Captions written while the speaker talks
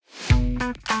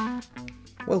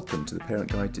Welcome to the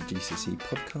Parent Guide to GCSE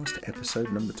podcast,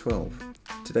 episode number 12.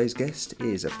 Today's guest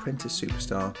is apprentice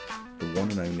superstar, the one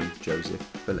and only Joseph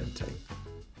Valente.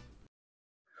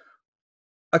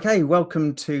 Okay,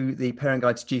 welcome to the Parent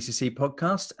Guide to GCSE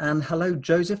podcast, and hello,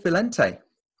 Joseph Valente.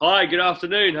 Hi, good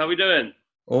afternoon. How are we doing?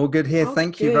 All good here. Oh,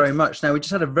 Thank good. you very much. Now, we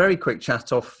just had a very quick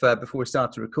chat off before we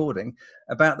started recording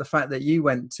about the fact that you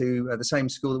went to the same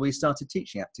school that we started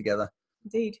teaching at together.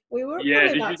 Indeed, we were.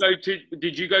 Yeah.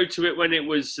 Did you go to it when it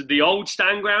was the old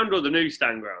stand ground or the new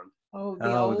stand ground? Oh,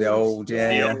 The old,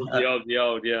 yeah. The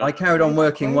old, yeah. I carried on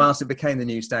working whilst it became the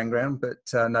new stand ground, but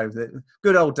no, the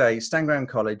good old days, Stand Ground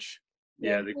College.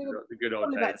 Yeah, we were the good old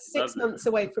probably days. about 6 months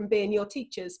away from being your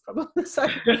teachers, probably. So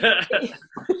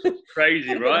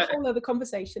Crazy, right? A whole other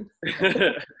conversation.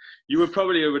 You would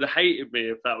have hated me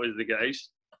if that was the case.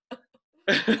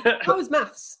 How was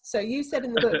maths? So you said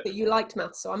in the book that you liked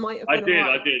maths, so I might have. I did.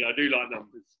 I do like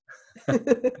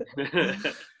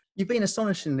numbers. You've been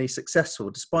astonishingly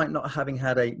successful despite not having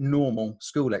had a normal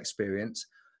school experience.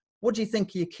 What do you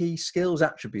think are your key skills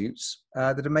attributes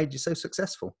that have made you so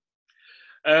successful?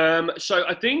 So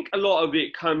I think a lot of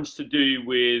it comes to do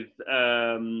with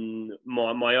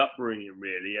my upbringing,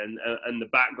 really, and the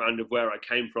background of where I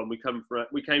came from. We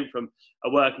came from a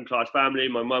working class family.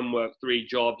 My mum worked 3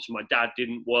 jobs. My dad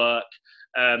didn't work.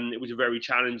 It was a very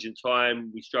challenging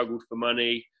time. We struggled for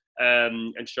money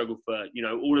and struggled for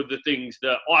all of the things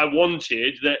that I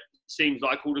wanted that seems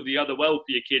like all of the other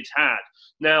wealthier kids had.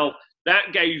 Now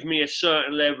that gave me a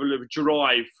certain level of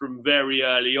drive from very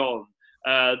early on.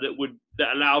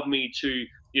 That allowed me to,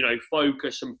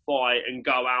 focus and fight and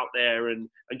go out there and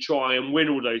try and win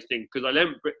all those things. Because I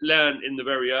learned in the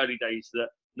very early days that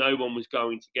no one was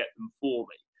going to get them for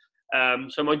me.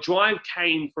 So my drive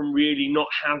came from really not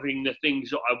having the things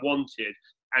that I wanted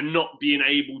and not being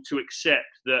able to accept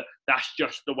that that's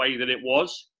just the way that it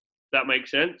was. That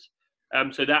makes sense.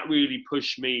 So that really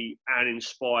pushed me and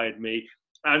inspired me.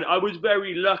 And I was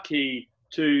very lucky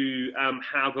to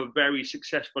have a very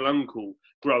successful uncle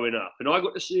growing up. And I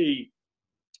got to see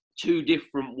 2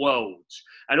 different worlds.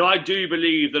 And I do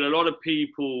believe that a lot of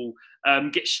people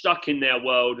get stuck in their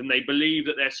world and they believe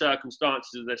that their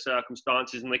circumstances are their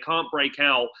circumstances and they can't break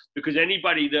out because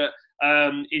anybody that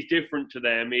is different to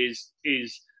them is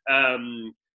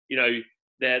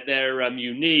they're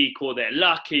unique, or they're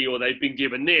lucky, or they've been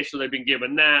given this or they've been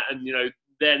given that, and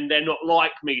then they're not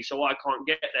like me, so I can't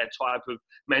get their type of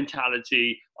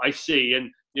mentality I see.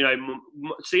 And,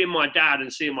 seeing my dad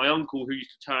and seeing my uncle, who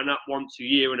used to turn up once a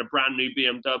year in a brand new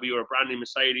BMW or a brand new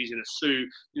Mercedes in a suit,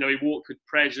 he walked with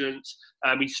presence,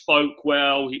 he spoke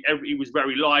well, he was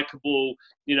very likable,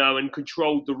 and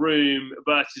controlled the room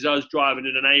versus us driving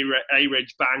in an A-Reg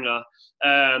banger,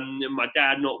 and my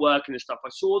dad not working and stuff. I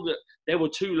saw that there were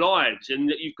 2 lives and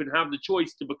that you could have the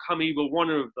choice to become either one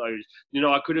of those.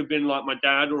 I could have been like my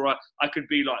dad, or I could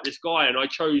be like this guy, and I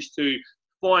chose to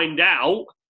find out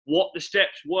what the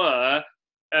steps were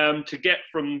to get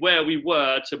from where we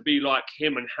were to be like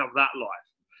him and have that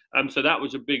life. So that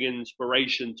was a big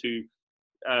inspiration to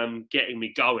getting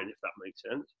me going, if that makes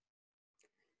sense.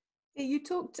 You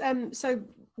talked, so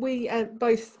we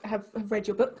both have read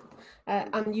your book,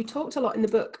 and you talked a lot in the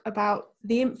book about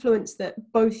the influence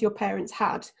that both your parents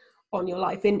had on your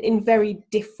life in very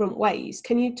different ways.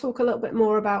 Can you talk a little bit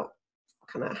more about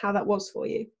kind of how that was for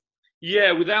you?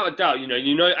 Yeah, without a doubt.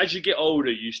 As you get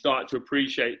older, you start to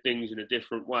appreciate things in a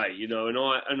different way. And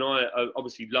I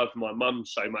obviously loved my mum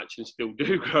so much and still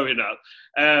do growing up.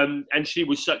 And she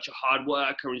was such a hard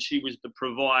worker, and she was the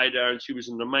provider, and she was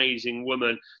an amazing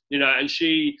woman. And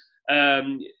she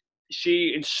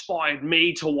inspired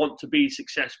me to want to be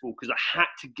successful because I had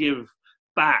to give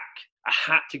back. I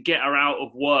had to get her out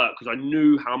of work because I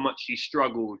knew how much she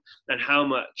struggled and how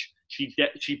much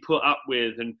she put up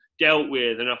with and dealt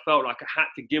with, and I felt like I had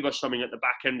to give her something at the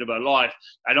back end of her life,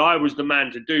 and I was the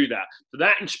man to do that. So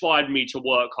that inspired me to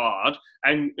work hard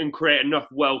and create enough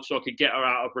wealth so I could get her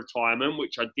out of retirement,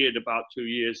 which I did about 2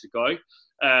 years ago.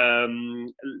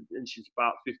 And she's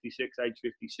about age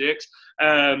 56,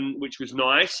 which was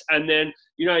nice. And then,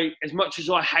 as much as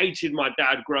I hated my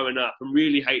dad growing up and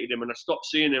really hated him, and I stopped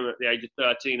seeing him at the age of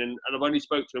 13, and I've only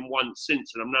spoke to him once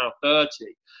since, and I'm now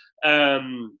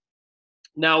 30.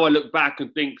 Now I look back and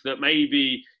think that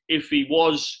maybe if he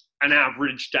was an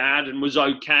average dad and was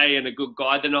okay and a good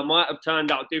guy, then I might have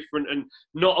turned out different and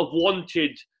not have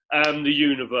wanted the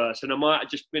universe, and I might have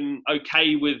just been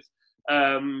okay with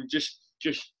just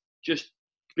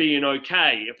being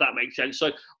okay, if that makes sense.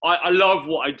 So I love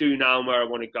what I do now and where I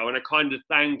want to go, and I kind of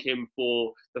thank him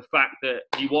for the fact that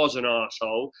he was an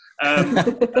arsehole,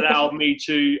 allowed me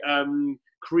to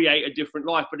create a different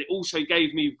life, but it also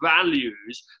gave me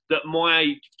values that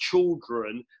my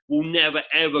children will never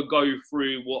ever go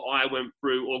through what I went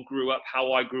through or grew up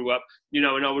how I grew up, and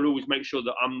I would always make sure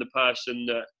that I'm the person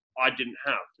that I didn't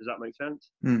have. Does that make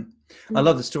sense? I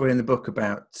love the story in the book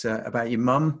about your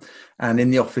mum, and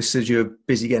in the office as you were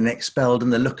busy getting expelled,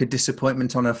 and the look of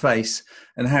disappointment on her face,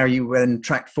 and how you then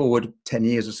tracked forward 10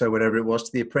 years or so, whatever it was,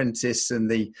 to The Apprentice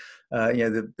and the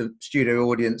studio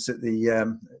audience at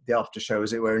the after show,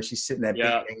 as it were, and she's sitting there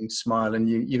beaming, smiling.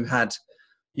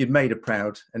 You'd made her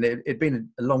proud, and it'd been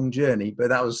a long journey, but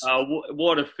that was...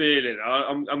 what a feeling.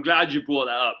 I'm glad you brought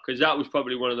that up, because that was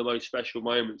probably one of the most special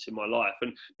moments in my life.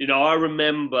 And, I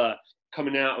remember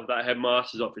coming out of that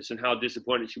headmaster's office and how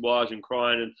disappointed she was and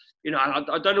crying. And,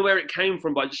 I don't know where it came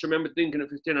from, but I just remember thinking at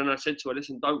 15, and I said to her,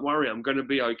 listen, don't worry, I'm going to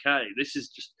be okay. This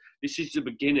is the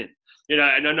beginning.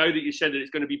 And I know that you said that it's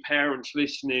going to be parents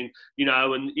listening,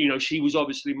 and, she was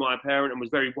obviously my parent and was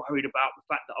very worried about the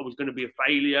fact that I was going to be a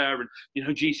failure,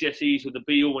 and, GCSEs were the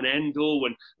be all and end all,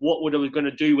 and what I was going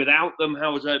to do without them,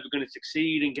 how was I ever going to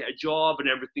succeed and get a job and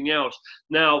everything else.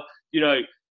 Now,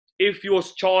 if your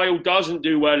child doesn't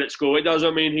do well at school, it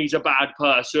doesn't mean he's a bad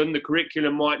person. The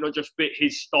curriculum might not just fit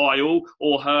his style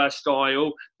or her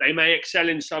style. They may excel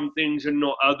in some things and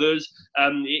not others.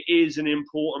 It is an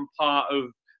important part of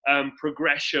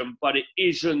progression, but it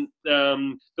isn't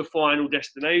the final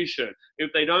destination.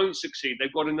 If they don't succeed,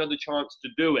 they've got another chance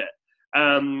to do it.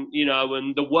 And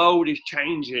the world is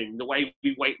changing. The way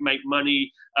we make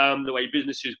money, the way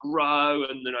businesses grow,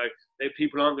 and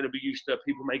people aren't going to be used to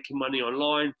people making money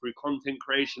online through content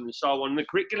creation and so on. The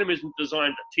curriculum isn't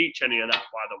designed to teach any of that,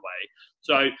 by the way.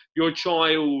 So your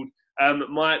child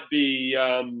might be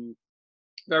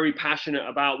very passionate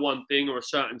about one thing or a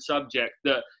certain subject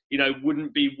that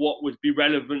wouldn't be what would be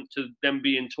relevant to them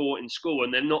being taught in school,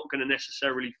 and they're not going to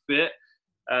necessarily fit.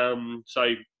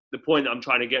 So the point that I'm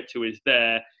trying to get to is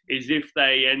if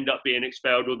they end up being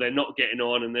expelled, or they're not getting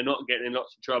on and they're not getting in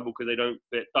lots of trouble because they don't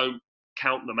fit, don't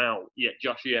count them out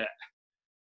just yet.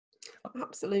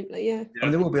 Absolutely, yeah.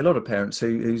 And there will be a lot of parents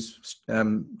whose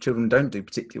children don't do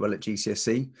particularly well at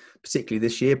GCSE, particularly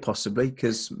this year, possibly,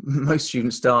 because most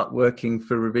students start working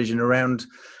for revision around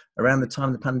the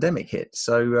time the pandemic hit.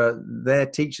 So their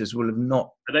teachers will have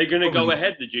not... Are they going to go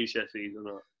ahead, the GCSEs, or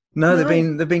not? No,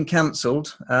 they've been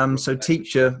cancelled. So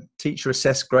teacher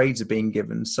assessed grades are being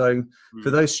given. So for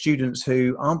those students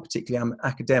who aren't particularly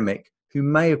academic, who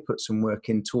may have put some work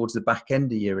in towards the back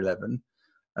end of year 11,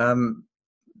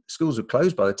 schools were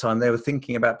closed by the time they were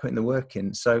thinking about putting the work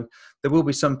in. So there will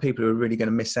be some people who are really going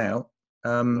to miss out.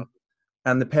 And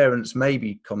the parents may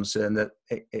be concerned that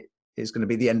it is going to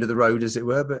be the end of the road, as it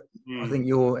were. But I think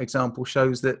your example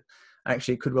shows that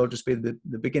actually it could well just be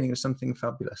the beginning of something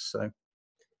fabulous. So.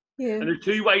 Yeah. And there are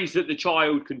two ways that the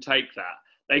child can take that.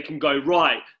 They can go,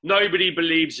 right, nobody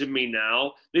believes in me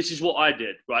now. This is what I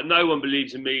did, right? No one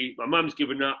believes in me. My mum's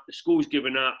given up. The school's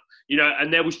given up.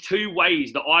 And there was two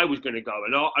ways that I was going to go.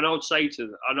 And I would say to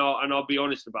them, and I'll be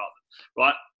honest about them,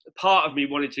 right? Part of me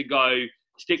wanted to go,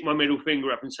 stick my middle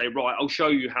finger up and say, right, I'll show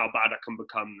you how bad I can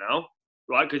become now.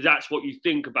 Right, because that's what you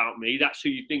think about me. That's who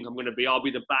you think I'm going to be. I'll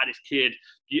be the baddest kid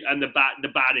and the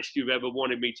baddest you've ever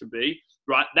wanted me to be.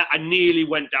 Right, that I nearly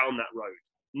went down that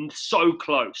road, so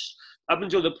close. Up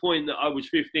until the point that I was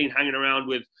 15, hanging around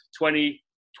with 20,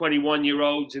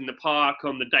 21-year-olds in the park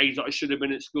on the days that I should have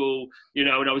been at school. And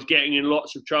I was getting in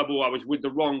lots of trouble. I was with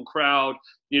the wrong crowd.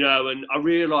 And I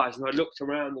realised, and I looked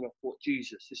around and I thought,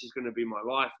 Jesus, this is going to be my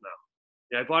life now.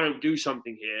 If I don't do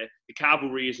something here, the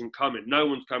cavalry isn't coming. No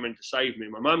one's coming to save me.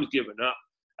 My mum's given up.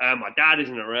 My dad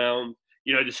isn't around.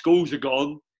 The schools are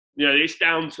gone. It's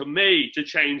down to me to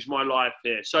change my life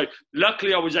here. So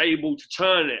luckily I was able to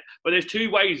turn it. But there's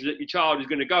two ways that your child is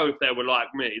going to go if they were like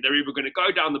me. They're either going to go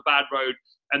down the bad road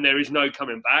and there is no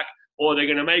coming back, or they're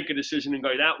going to make a decision and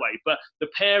go that way. But the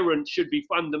parent should be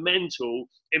fundamental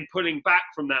in pulling back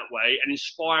from that way and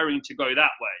inspiring to go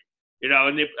that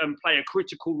way, and play a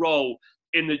critical role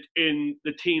in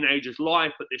the teenager's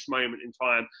life at this moment in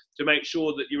time, to make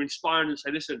sure that you're inspiring and say,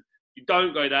 listen, you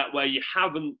don't go that way. You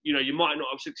haven't, you might not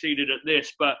have succeeded at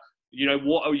this, but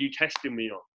what are you testing me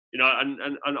on?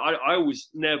 And I always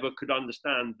never could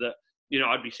understand that,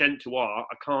 I'd be sent to art,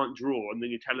 I can't draw, and then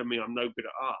you're telling me I'm no good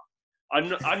at art.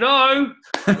 I know.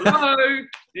 Hello.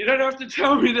 You don't have to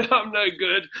tell me that I'm no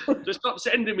good. Just stop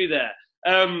sending me there.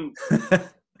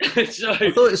 So,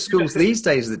 I thought it was schools these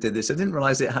days that did this. I didn't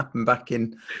realise it happened back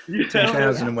in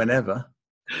 2000 and whenever.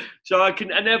 So I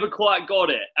never quite got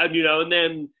it, and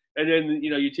then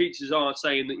your teachers are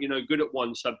saying that you're good at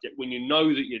one subject when you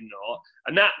know that you're not,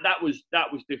 and that was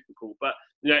difficult. But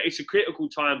it's a critical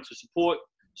time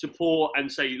to support and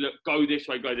say, look, go this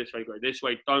way, go this way, go this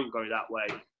way, don't go that way.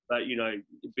 But, you know,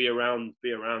 be around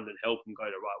and help them go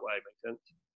the right way. Makes sense?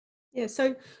 Yeah.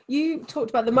 So you talked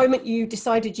about the moment you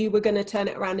decided you were going to turn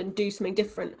it around and do something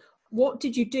different. What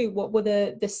did you do? What were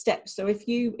the steps? So if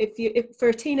for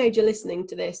a teenager listening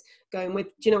to this, going with,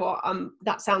 do you know what,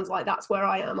 that sounds like that's where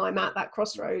I am. I'm at that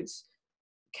crossroads.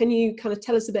 Can you kind of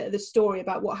tell us a bit of the story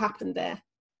about what happened there?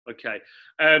 Okay.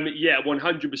 Yeah,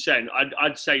 100%.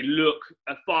 I'd say, look,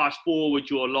 fast forward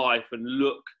your life and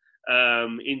look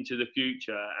into the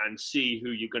future and see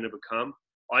who you're going to become.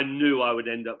 I knew I would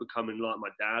end up becoming like my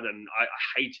dad, and I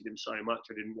hated him so much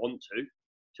I didn't want to.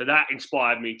 So that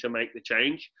inspired me to make the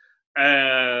change.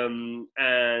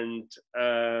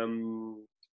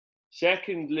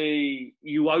 Secondly,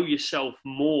 you owe yourself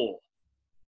more.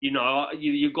 You know,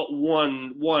 you've got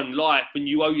one life, and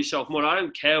you owe yourself more. I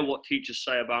don't care what teachers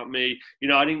say about me. You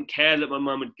know, I didn't care that my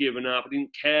mum had given up. I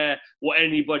didn't care what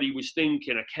anybody was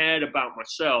thinking. I cared about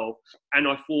myself. And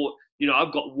I thought, you know,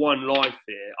 I've got one life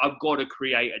here. I've got to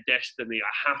create a destiny.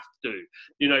 I have to.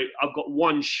 You know, I've got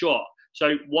one shot.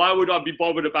 So why would I be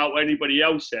bothered about what anybody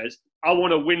else says? I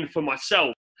want to win for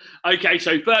myself. Okay,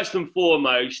 so first and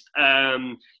foremost,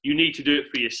 you need to do it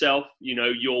for yourself. You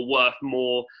know, you're worth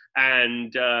more,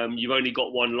 and you've only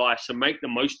got one life, so make the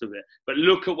most of it. But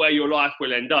look at where your life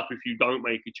will end up if you don't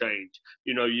make a change.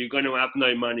 You know, you're going to have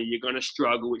no money, you're going to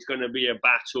struggle, it's going to be a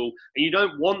battle, and you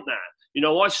don't want that. You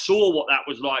know, I saw what that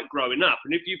was like growing up,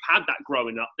 and if you've had that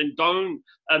growing up, then don't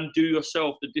do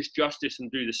yourself the disjustice and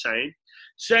do the same.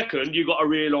 Second, you've got to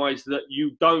realise that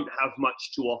you don't have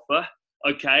much to offer.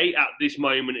 Okay, at this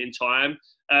moment in time,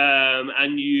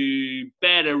 and you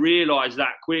better realise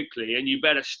that quickly, and you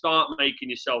better start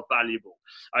making yourself valuable.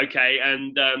 Okay,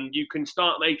 and you can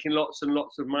start making lots and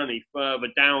lots of money further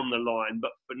down the line,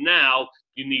 but for now,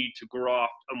 you need to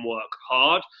graft and work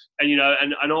hard. And you know,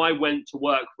 and I went to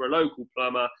work for a local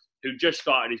plumber who just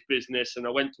started his business, and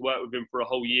I went to work with him for a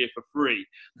whole year for free.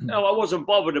 No, I wasn't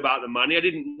bothered about the money. I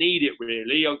didn't need it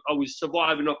really. I was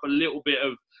surviving off a little bit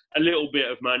of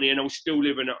money, and I was still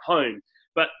living at home.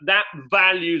 But that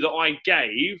value that I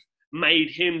gave made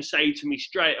him say to me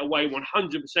straight away,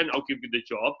 100%, I'll give you the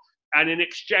job. And in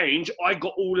exchange, I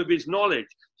got all of his knowledge.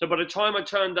 So by the time I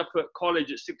turned up at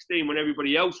college at 16, when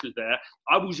everybody else was there,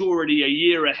 I was already a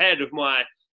year ahead of my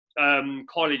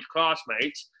college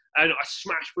classmates. And I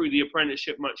smashed through the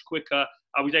apprenticeship much quicker.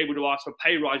 I was able to ask for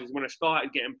pay rises when I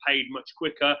started getting paid much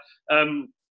quicker.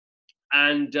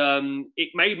 And it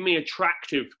made me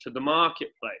attractive to the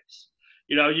marketplace.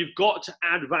 You know, you've got to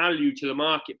add value to the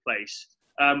marketplace,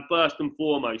 first and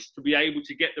foremost, to be able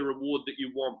to get the reward that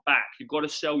you want back. You've got to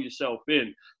sell yourself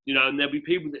in, you know, and there'll be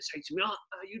people that say to me, oh,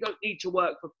 you don't need to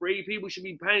work for free. People should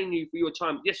be paying you for your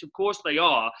time. Yes, of course they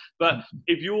are. But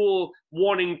if you're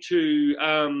wanting to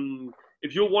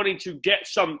get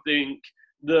something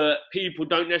that people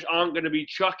aren't going to be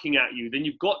chucking at you, then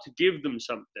you've got to give them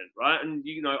something, right? And,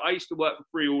 you know, I used to work for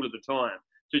free all of the time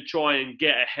to try and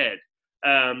get ahead.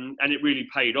 And it really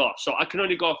paid off. So I can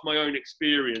only go off my own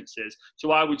experiences. So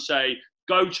I would say,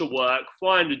 go to work,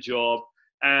 find a job,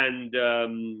 and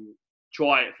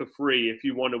try it for free if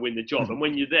you want to win the job. And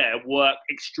when you're there, work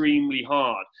extremely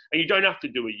hard. And you don't have to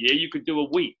do a year. You could do a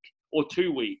week or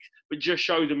 2 weeks, but just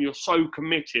show them you're so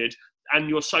committed and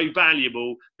you're so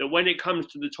valuable that when it comes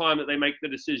to the time that they make the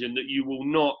decision, that you will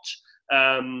not,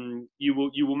 you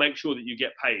will make sure that you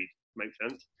get paid. Makes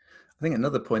sense? I think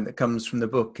another point that comes from the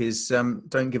book is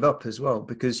don't give up as well,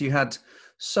 because you had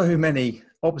so many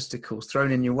obstacles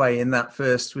thrown in your way in that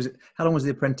first, how long was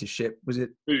the apprenticeship? Was it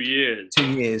 2 years?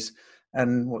 2 years.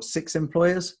 And what, 6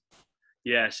 employers?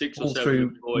 Yeah, 6 or 7 all through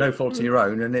employers. No fault of your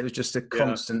own, and it was just a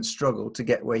constant struggle to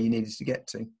get where you needed to get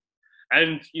to.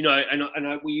 And you know,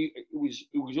 it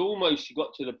was almost, you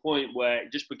got to the point where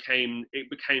it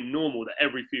became normal that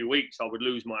every few weeks I would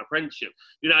lose my apprenticeship.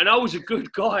 You know, and I was a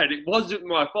good guy, and it wasn't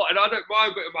my fault. And I don't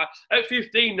mind, but at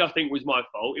 15, nothing was my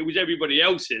fault. It was everybody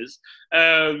else's.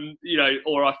 You know,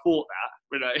 or I thought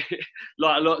that, you know,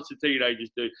 like lots of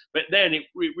teenagers do. But then it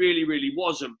really, really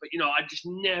wasn't. But you know, I just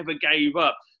never gave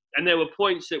up. And there were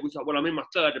points that was like, well, I'm in my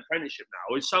 3rd apprenticeship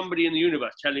now. Is somebody in the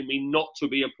universe telling me not to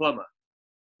be a plumber?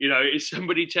 You know, is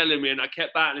somebody telling me? And I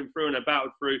kept battling through, and I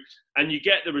battled through, and you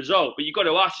get the result. But you've got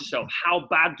to ask yourself, how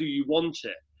bad do you want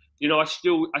it? You know, that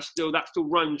still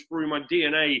runs through my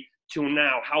DNA till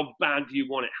now. How bad do you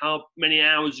want it? How many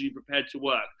hours are you prepared to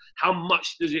work? How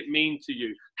much does it mean to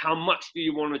you? How much do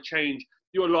you want to change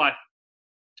your life?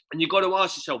 And you've got to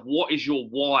ask yourself, what is your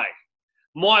why?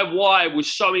 My why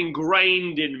was so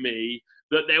ingrained in me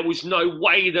that there was no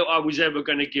way that I was ever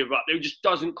going to give up. It just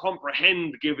doesn't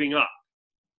comprehend giving up.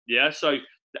 Yeah, so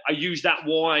I used that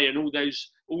why and all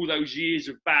those years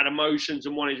of bad emotions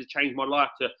and wanting to change my life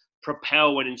to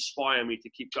propel and inspire me to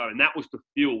keep going. That was the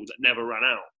fuel that never ran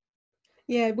out.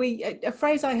 Yeah, a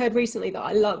phrase I heard recently that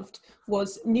I loved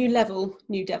was new level,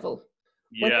 new devil.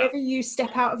 Yeah. Whenever you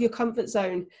step out of your comfort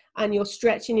zone and you're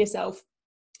stretching yourself,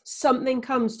 something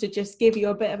comes to just give you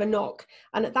a bit of a knock.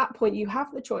 And at that point, you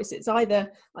have the choice. It's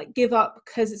either like give up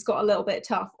because it's got a little bit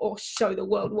tough, or show the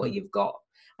world what you've got.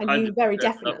 And you very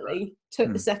definitely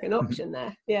took the second option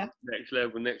there. Yeah. Next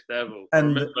level. And I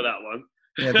remember that one.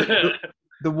 Yeah,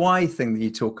 the why thing that you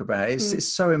talk about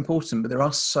is so important, but there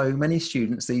are so many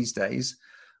students these days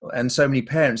and so many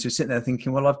parents who are sitting there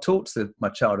thinking, well, I've talked to my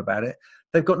child about it.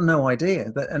 They've got no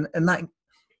idea that, and that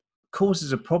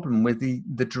causes a problem with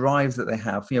the drive that they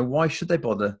have. You know, why should they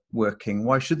bother working?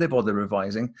 Why should they bother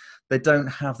revising? They don't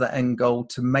have that end goal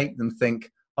to make them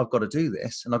think, I've got to do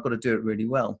this and I've got to do it really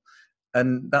well.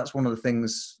 And that's one of the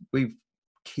things we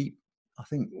keep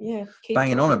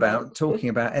banging on about, talking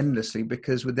about endlessly,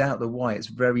 because without the why, it's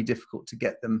very difficult to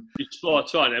get them. You're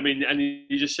spot on. I mean, and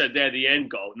you just said there the end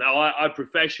goal. Now, I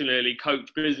professionally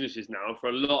coach businesses now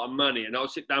for a lot of money, and I'll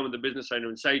sit down with the business owner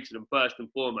and say to them first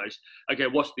and foremost, okay,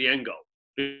 what's the end goal?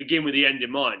 Begin with the end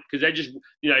in mind, because they're just,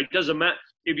 it doesn't matter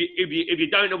if you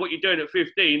don't know what you're doing at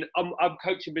 15. I'm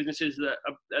coaching businesses that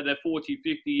they're 40,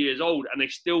 50 years old, and they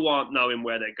still aren't knowing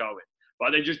where they're going.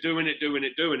 Right? They're just doing it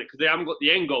because they haven't got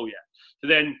the end goal yet. So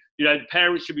then, the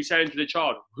parents should be saying to the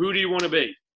child, who do you want to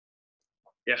be?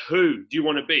 Yeah, who do you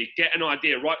want to be? Get an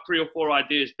idea, write 3 or 4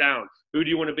 ideas down. Who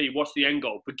do you want to be? What's the end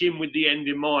goal? Begin with the end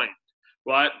in mind,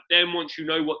 right? Then once you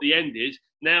know what the end is,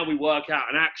 now we work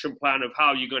out an action plan of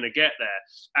how you're going to get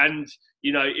there. And,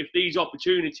 if these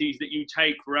opportunities that you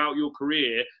take throughout your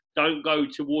career don't go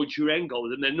towards your end goal,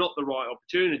 then they're not the right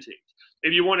opportunities.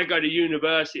 If you want to go to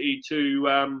university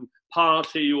to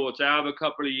party or to have a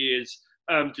couple of years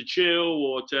to chill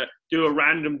or to do a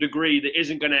random degree that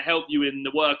isn't going to help you in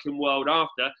the working world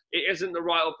after, it isn't the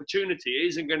right opportunity. It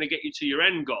isn't going to get you to your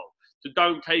end goal. So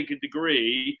don't take a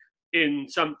degree in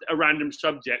a random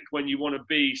subject when you want to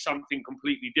be something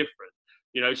completely different.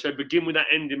 So begin with that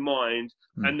end in mind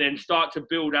and then start to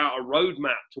build out a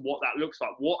roadmap to what that looks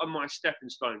like. What are my stepping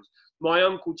stones? My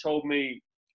uncle told me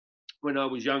when I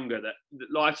was younger that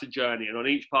life's a journey, and on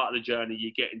each part of the journey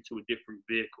you get into a different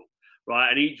vehicle, right?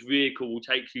 And each vehicle will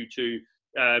take you to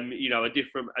a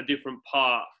different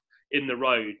path in the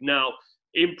road. Now,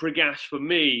 Impregas for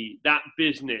me, that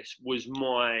business was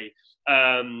my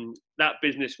taxi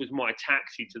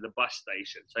to the bus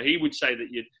station. So he would say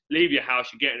that you'd leave your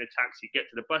house, you get in a taxi, get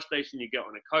to the bus station, you get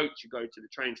on a coach, you go to the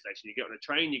train station, you get on a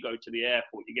train, you go to the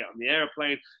airport, you get on the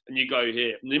airplane, and you go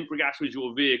here. And Impregas was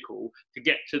your vehicle to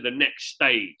get to the next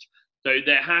stage. So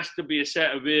there has to be a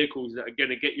set of vehicles that are going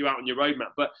to get you out on your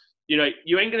roadmap. But you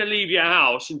ain't going to leave your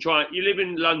house and you live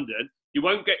in London, you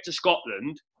won't get to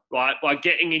Scotland, right, by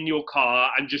getting in your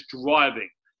car and just driving.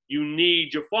 You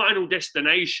need your final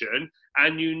destination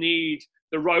and you need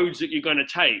the roads that you're going to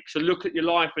take. So look at your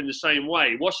life in the same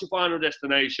way. What's your final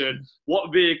destination?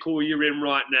 What vehicle you're in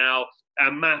right now?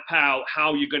 And map out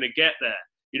how you're going to get there.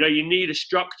 You need a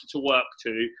structure to work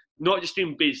to, not just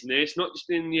in business, not just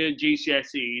in your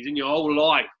GCSEs, in your whole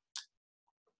life.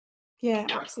 Yeah,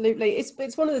 absolutely.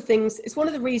 It's one of the things, it's one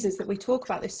of the reasons that we talk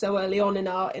about this so early on in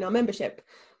our membership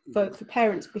for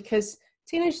parents, because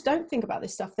teenagers don't think about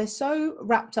this stuff. They're so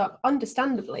wrapped up,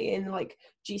 understandably, in like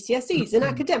GCSEs and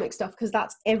academic stuff, because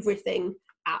that's everything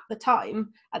at the time.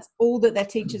 That's all that their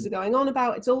teachers are going on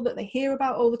about. It's all that they hear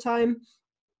about all the time.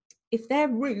 If their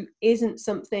route isn't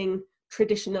something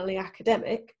traditionally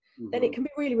academic, then it can be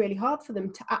really, really hard for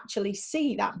them to actually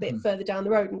see that bit further down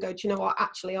the road and go, do you know what,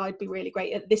 actually, I'd be really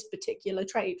great at this particular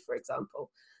trade, for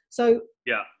example. So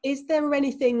is there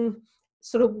anything,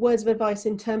 sort of words of advice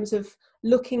in terms of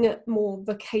looking at more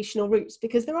vocational routes?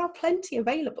 Because there are plenty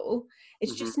available.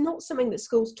 It's just not something that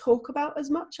schools talk about as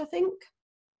much, I think.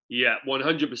 Yeah,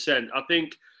 100%. I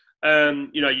think,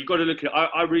 you've got to look at,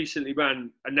 I recently ran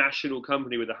a national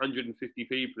company with 150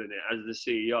 people in it as the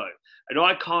CEO, and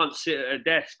I can't sit at a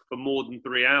desk for more than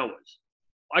 3 hours.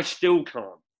 I still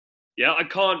can't. Yeah, I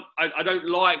can't, I don't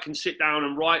like and sit down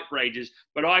and write for ages,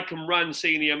 but I can run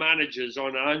senior managers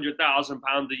on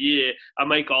 £100,000 a year and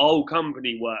make a whole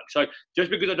company work. So just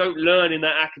because I don't learn in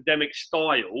that academic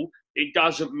style, it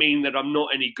doesn't mean that I'm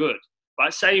not any good.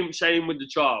 Right? Same with the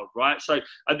child, right? So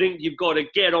I think you've got to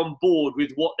get on board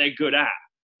with what they're good at.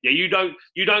 Yeah, you don't,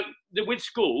 with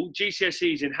school,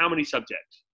 GCSEs in how many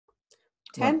subjects?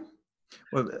 10.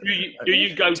 Well, do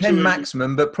you go 10 to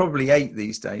maximum, but probably 8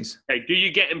 these days. Okay, do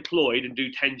you get employed and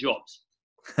do 10 jobs?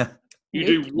 You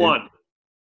do one.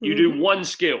 You do one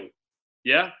skill.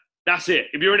 Yeah? That's it.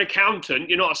 If you're an accountant,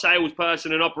 you're not a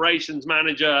salesperson, an operations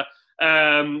manager,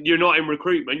 you're not in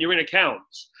recruitment, you're in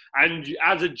accounts. And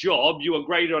as a job, you are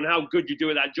graded on how good you do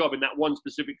at that job in that one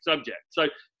specific subject. So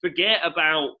forget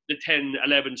about the 10,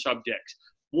 11 subjects.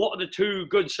 What are the 2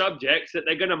 good subjects that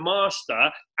they're going to master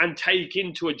and take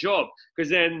into a job? Because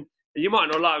then, you might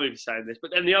not like me for saying this,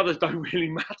 but then the others don't really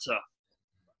matter,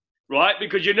 right?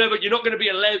 Because you're not going to be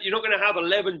 11, you're not going to have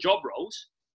 11 job roles.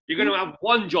 You're going to have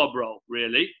 1 job role,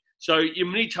 really. So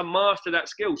you need to master that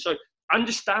skill. So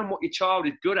understand what your child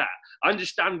is good at.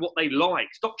 Understand what they like.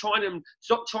 Stop trying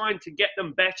to get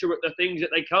them better at the things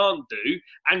that they can't do,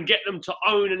 and get them to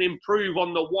own and improve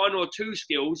on the 1 or 2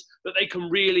 skills that they can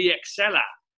really excel at.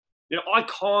 You know, I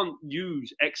can't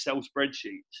use Excel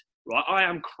spreadsheets, right? I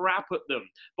am crap at them,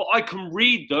 but I can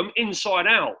read them inside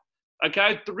out.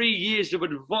 Okay, 3 years of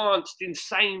advanced,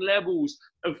 insane levels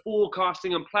of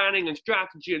forecasting and planning and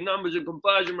strategy and numbers and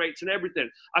conversion rates and everything.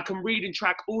 I can read and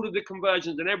track all of the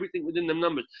conversions and everything within the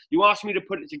numbers. You ask me to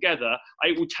put it together,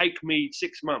 it will take me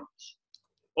 6 months,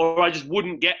 or I just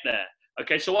wouldn't get there.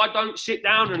 Okay, so I don't sit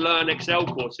down and learn Excel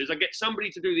courses. I get somebody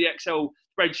to do the Excel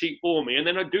spreadsheet for me, and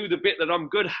then I do the bit that I'm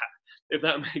good at, if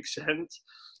that makes sense.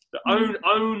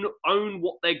 Own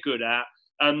what they're good at.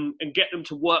 And get them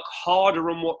to work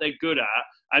harder on what they're good at,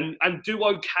 and do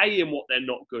okay in what they're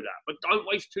not good at. But don't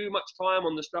waste too much time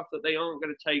on the stuff that they aren't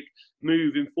going to take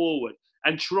moving forward.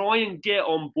 And try and get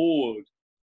on board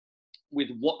with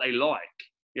what they like.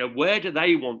 You know, where do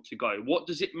they want to go? What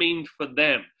does it mean for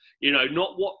them? You know,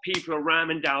 not what people are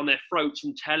ramming down their throats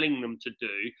and telling them to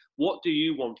do. What do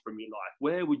you want from your life?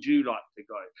 Where would you like to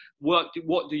go?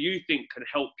 What do you think can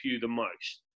help you the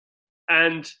most?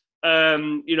 And,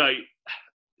 you know,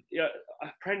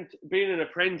 being an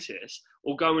apprentice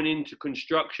or going into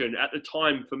construction at the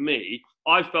time, for me,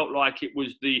 I felt like it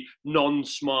was the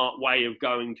non-smart way of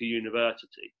going to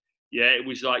university. Yeah, it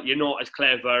was like, you're not as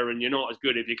clever and you're not as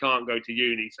good if you can't go to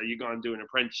uni, so you go and do an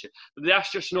apprenticeship. But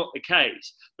that's just not the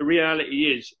case. The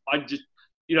reality is,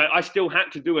 I still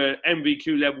had to do a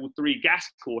MVQ level 3 gas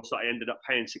course that I ended up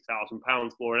paying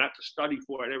 £6,000 for, and I had to study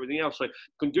for it and everything else. So I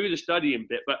can do the studying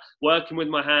bit, but working with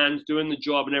my hands, doing the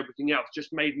job and everything else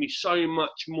just made me so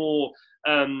much more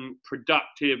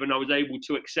productive, and I was able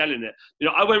to excel in it. You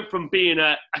know, I went from being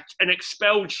an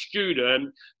expelled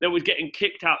student that was getting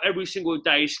kicked out every single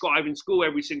day, scribing school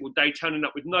every single day, turning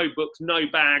up with no books, no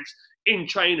bags, in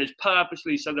trainers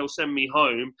purposely so they'll send me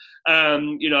home.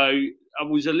 You know, I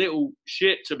was a little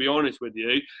shit, to be honest with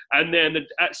you. And then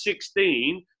at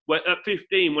 15,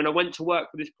 when I went to work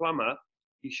for this plumber,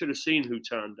 you should have seen who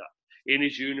turned up. In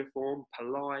his uniform,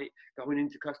 polite, going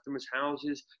into customers'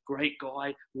 houses, great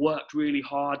guy, worked really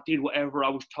hard, did whatever I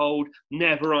was told,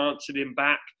 never answered him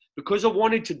back, because I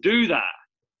wanted to do that.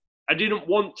 I didn't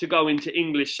want to go into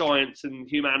English, science and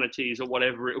humanities or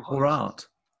whatever it was. Or art.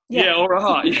 Yeah, or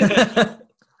art. Yeah.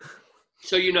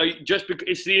 So, you know, just because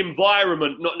it's the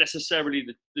environment, not necessarily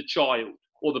the child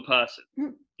or the person.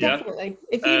 Definitely.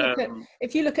 Yeah?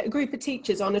 If you look at a group of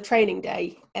teachers on a training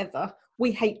day ever,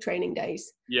 we hate training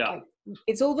days. Yeah. Like,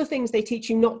 it's all the things they teach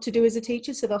you not to do as a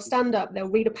teacher. So they'll stand up, they'll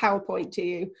read a PowerPoint to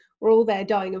you. We're all there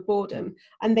dying of boredom.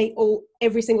 And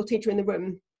every single teacher in the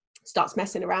room starts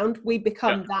messing around. We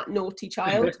become that naughty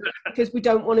child because we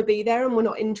don't want to be there, and we're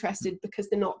not interested because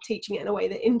they're not teaching it in a way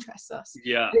that interests us.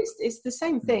 Yeah. And it's the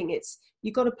same thing.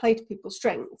 You've got to play to people's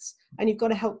strengths, and you've got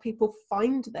to help people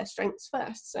find their strengths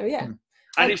first. So yeah.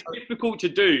 And it's difficult to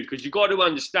do because you've got to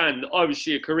understand that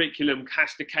obviously a curriculum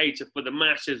has to cater for the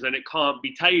masses and it can't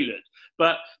be tailored.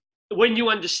 But when you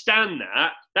understand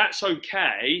that, that's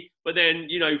okay. But then,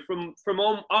 you know, from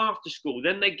on after school,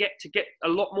 then they get a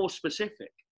lot more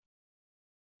specific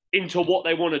into what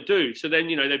they want to do. So then,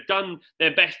 you know, they've done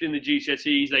their best in the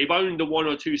GCSEs, they've owned the 1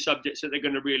 or 2 subjects that they're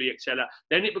going to really excel at.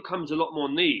 Then it becomes a lot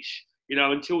more niche, you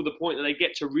know, until the point that they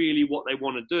get to really what they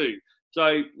want to do.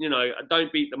 So, you know,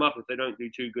 don't beat them up if they don't do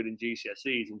too good in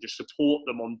GCSEs, and just support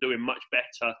them on doing much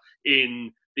better in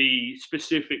the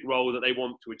specific role that they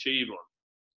want to achieve on.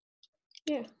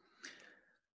 Yeah.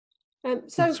 I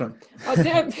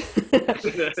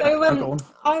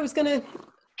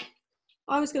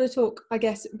was going to talk, I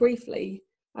guess, briefly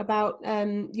about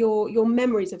your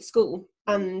memories of school,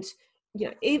 and you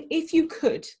know, if you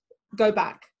could go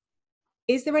back,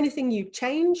 is there anything you'd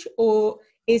change, or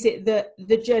is it that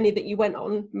the journey that you went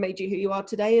on made you who you are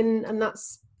today, and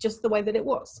that's just the way that it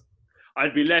was?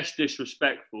 I'd be less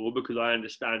disrespectful because I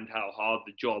understand how hard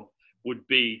the job would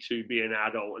be to be an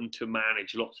adult and to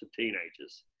manage lots of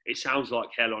teenagers. It sounds like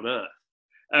hell on earth.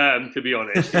 to be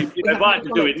honest. If I had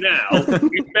to do it now,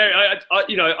 it's very,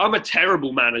 I'm a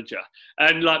terrible manager,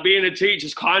 and like being a teacher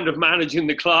is kind of managing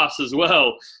the class as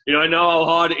well. I know how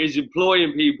hard it is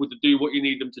employing people to do what you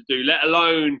need them to do, let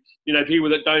alone, people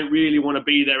that don't really want to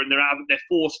be there and they're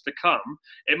forced to come.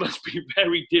 It must be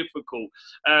very difficult.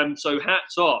 So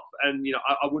hats off. And,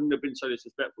 I wouldn't have been so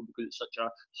disrespectful because it's such a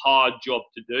hard job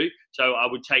to do. So I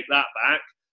would take that back.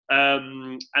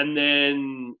 And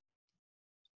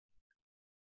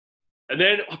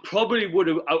then I probably would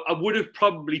have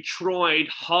probably tried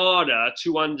harder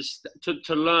to understand,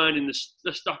 to learn in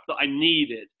the stuff that I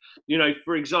needed.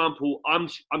 For example, I'm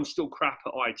still crap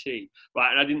at IT,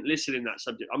 right? And I didn't listen in that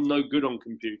subject. I'm no good on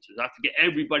computers. I have to get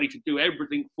everybody to do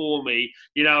everything for me,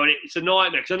 and it's a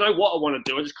nightmare because I know what I want to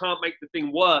do. I just can't make the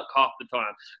thing work half the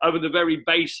time over the very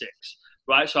basics.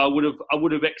 Right, so I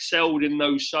would have excelled in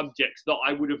those subjects that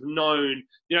I would have known,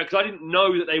 because I didn't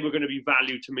know that they were going to be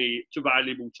valuable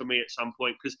to me at some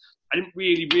point, because I didn't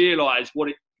really realise what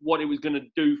it was going to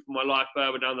do for my life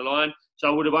further down the line. So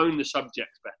I would have owned the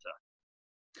subjects better,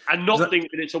 and not think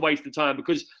that it's a waste of time,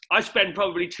 because I spend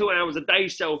probably 2 hours a day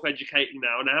self-educating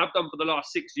now, and I have done for the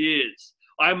last 6 years.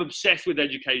 I am obsessed with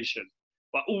education,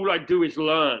 but all I do is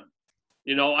learn.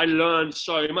 I learn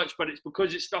so much, but it's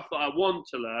because it's stuff that I want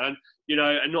to learn,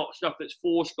 and not stuff that's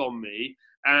forced on me,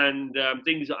 and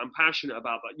things that I'm passionate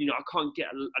about. But, I can't get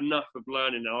enough of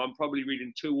learning now. I'm probably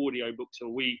reading 2 audiobooks a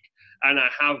week, and I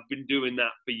have been doing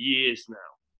that for years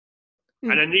now.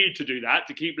 And I need to do that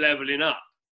to keep leveling up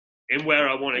in where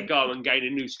I want to go and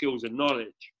gaining new skills and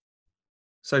knowledge.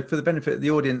 So for the benefit of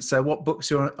the audience, what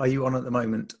books are you on at the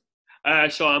moment?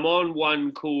 So I'm on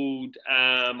one called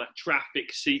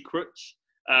Traffic Secrets,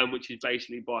 which is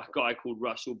basically by a guy called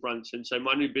Russell Brunson. So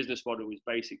my new business model is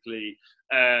basically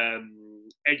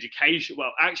education.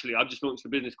 Well, actually, I've just launched a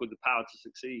business called The Power to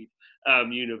Succeed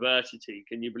University.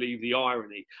 Can you believe the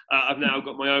irony? I've now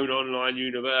got my own online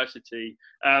university,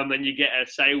 and you get a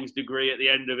sales degree at the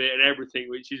end of it and everything,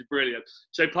 which is brilliant.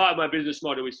 So part of my business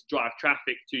model is to drive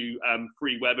traffic to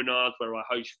free webinars where I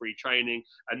host free training,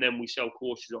 and then we sell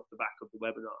courses off the back of the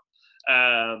webinar.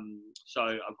 So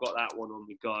I've got that one on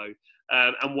the go.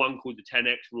 And one called the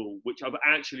 10X Rule, which I'm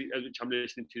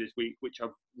listening to this week, which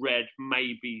I've read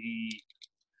maybe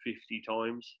 50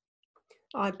 times.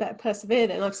 I better persevere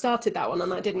then. I've started that one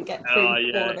and I didn't get through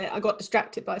all of it. I got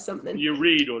distracted by something. You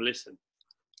read or listen?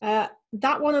 That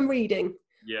one I'm reading.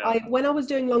 Yeah. When I was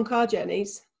doing long car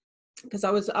journeys, because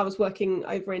I was working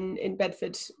over in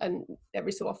Bedford, and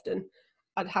every so often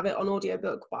I'd have it on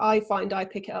audiobook, but I find I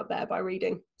pick it up better by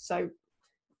reading. So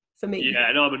for me. Yeah,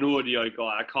 and I'm an audio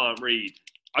guy. I can't read.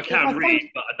 I can read,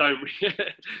 but I don't read.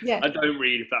 Yeah. I don't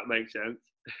read, if that makes sense.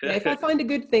 Yeah, if I find a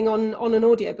good thing on an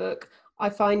audiobook, I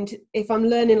find if I'm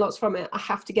learning lots from it, I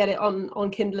have to get it on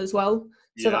Kindle as well,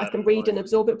 so that I can read and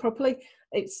absorb it properly.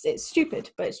 It's stupid,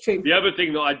 but it's true. The other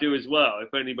thing that I do as well,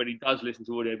 if anybody does listen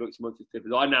to audiobooks and wants to tip,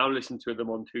 is I now listen to them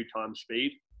on 2 times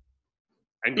speed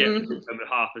and get through them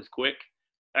half as quick.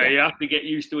 You have to get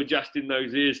used to adjusting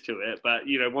those ears to it, but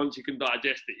once you can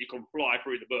digest it, you can fly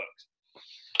through the books.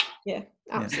 Yeah,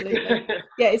 absolutely.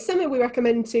 Yeah, it's something we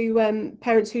recommend to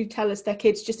parents who tell us their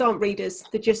kids just aren't readers.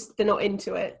 They're not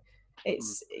into it.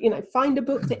 It's find a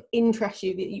book that interests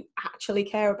you, that you actually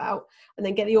care about, and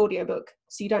then get the audiobook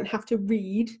so you don't have to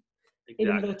read in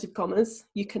inverted commas.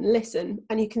 You can listen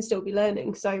and you can still be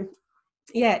learning. So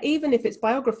yeah, even if it's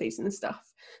biographies and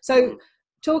stuff. So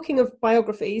talking of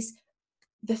biographies,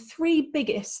 the 3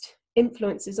 biggest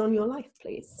influences on your life,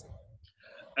 please.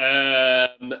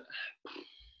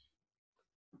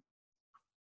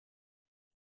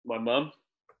 My mum,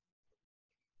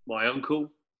 my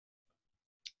uncle,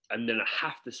 and then I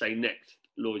have to say next,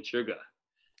 Lord Sugar.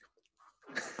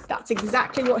 That's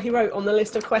exactly what he wrote on the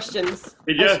list of questions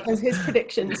as his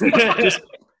predictions.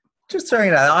 Just throwing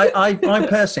it out, I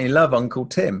personally love Uncle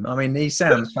Tim. I mean, he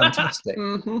sounds fantastic.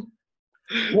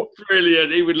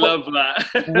 Brilliant. He would love that.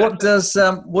 What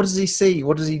does he see?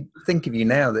 What does he think of you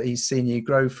now that he's seen you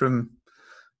grow from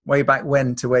way back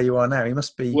when to where you are now? He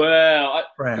must be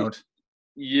proud.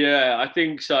 Yeah, I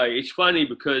think so. It's funny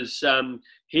because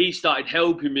he started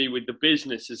helping me with the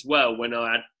business as well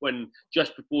when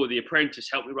just before The Apprentice,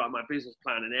 helped me write my business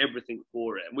plan and everything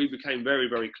for it, and we became very,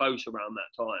 very close around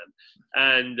that time.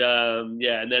 And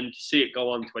and then to see it go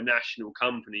on to a national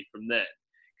company from there.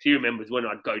 He remembers when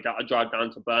I'd drive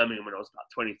down to Birmingham when I was about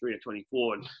 23 or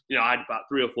 24, and I had about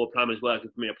 3 or 4 plumbers working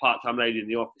for me, a part-time lady in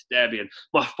the office, Debbie, and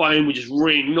my phone would just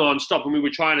ring non-stop, and we were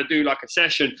trying to do like a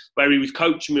session where he was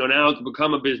coaching me on how to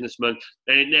become a businessman,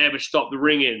 and it never stopped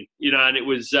ringing, and it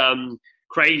was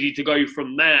crazy to go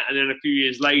from that, and then a few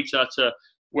years later to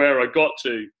where I got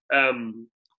to.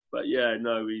 But yeah,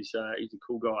 no, he's a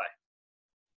cool guy.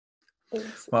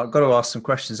 Well, I've got to ask some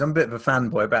questions. I'm a bit of a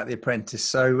fanboy about The Apprentice.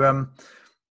 So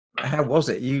how was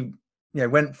it? You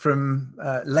went from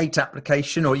late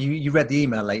application, or you read the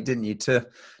email late, didn't you, to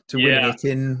winning it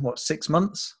in, what, 6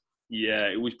 months? Yeah,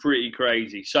 it was pretty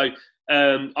crazy. So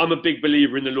I'm a big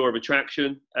believer in the law of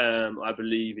attraction. I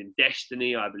believe in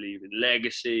destiny. I believe in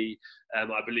legacy.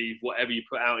 I believe whatever you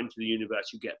put out into the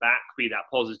universe, you get back, be that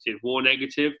positive or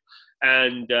negative.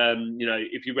 And,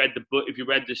 if you read the book, if you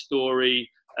read the story,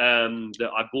 that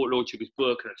I bought Lord Sugar's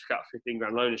book and I took out a 15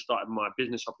 grand loan and started my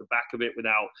business off the back of it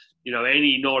without,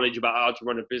 any knowledge about how to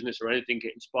run a business or anything.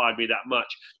 It inspired me that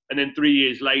much. And then 3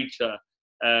 years later,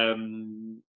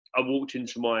 I walked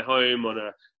into my home on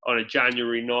a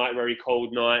January night, very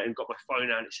cold night, and got my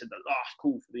phone out and it said the last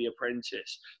call for The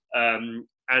Apprentice.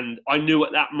 And I knew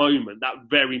at that moment, that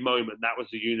very moment, that was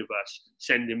the universe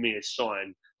sending me a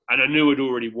sign. And I knew I'd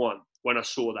already won. When I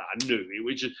saw that, I knew it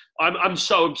was just, I'm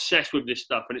so obsessed with this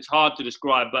stuff and it's hard to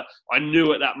describe, but I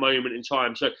knew at that moment in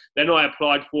time. So then I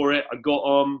applied for it. I got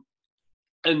on,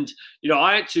 and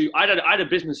I had a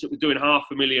business that was doing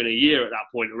 $500,000 a year at that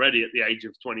point already at the age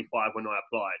of 25 when I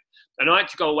applied, and I had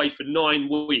to go away for 9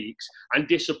 weeks and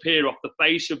disappear off the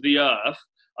face of the earth.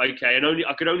 Okay, and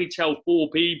I could only tell 4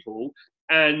 people,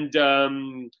 and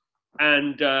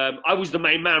I was the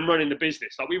main man running the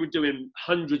business. Like, we were doing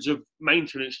hundreds of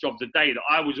maintenance jobs a day that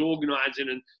I was organising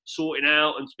and sorting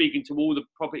out and speaking to all the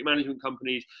property management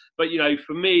companies. But,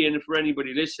 for me and for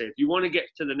anybody listening, if you want to get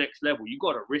to the next level, you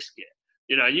got to risk it.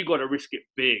 You got to risk it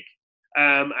big.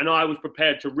 And I was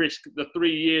prepared to risk the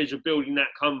 3 years of building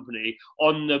that company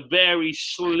on the very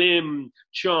slim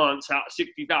chance out of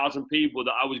 60,000 people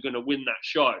that I was going to win that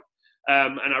show.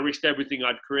 And I risked everything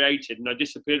I'd created, and I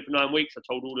disappeared for 9 weeks. I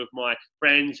told all of my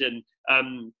friends and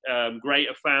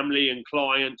greater family and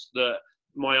clients that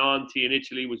my auntie in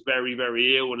Italy was very,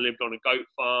 very ill and lived on a goat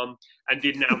farm and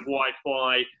didn't have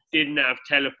Wi-Fi, didn't have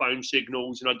telephone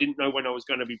signals, and I didn't know when I was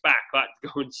going to be back. I had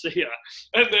to go and see her.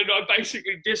 And then I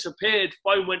basically disappeared.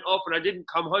 Phone went off and I didn't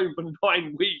come home for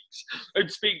 9 weeks and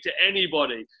speak to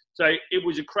anybody. So it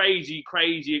was a crazy,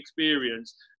 crazy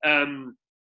experience.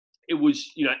 It was,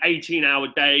 18-hour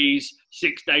days,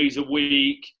 6 days a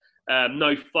week,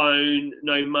 no phone,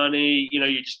 no money.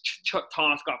 You just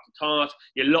task after task.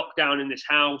 You're locked down in this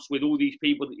house with all these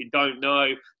people that you don't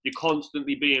know. You're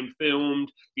constantly being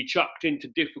filmed. You're chucked into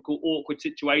difficult, awkward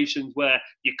situations where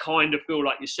you kind of feel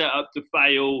like you're set up to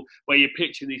fail, where you're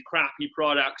pitching these crappy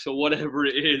products or whatever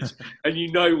it is, and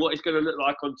you know what it's going to look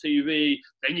like on TV.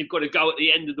 Then you've got to go at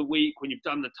the end of the week when you've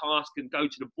done the task and go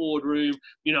to the boardroom,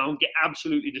 and get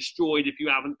absolutely destroyed if you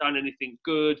haven't done anything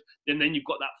good. And then you've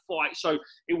got that fight. So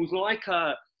it was like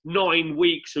 9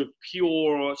 weeks of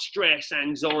pure stress,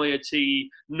 anxiety,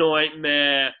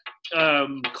 nightmare,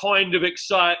 kind of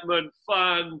excitement,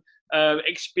 fun,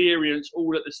 experience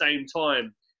all at the same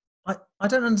time. I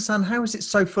don't understand, how is it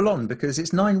so full on? Because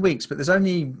it's 9 weeks, but there's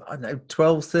only,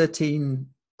 12, 13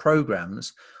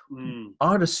 programs.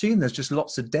 I'd assume there's just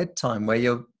lots of dead time where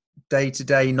you're day to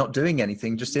day not doing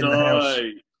anything, just in the house.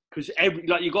 Because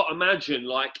you got to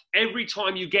imagine, every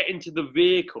time you get into the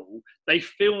vehicle, they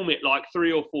film it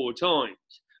 3 or 4 times.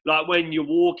 Like when you're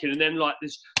walking, and then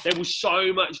there was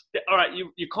so much. All right,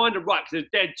 you're kind of right, because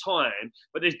there's dead time,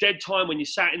 but there's dead time when you're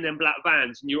sat in them black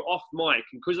vans and you're off mic,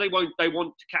 and because they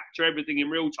want to capture everything in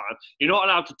real time, you're not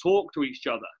allowed to talk to each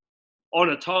other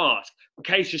on a task in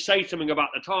case you say something about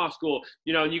the task, or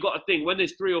and you got to think, when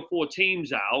there's 3 or 4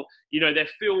 teams out, they're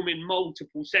filming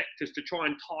multiple sectors to try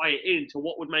and tie it into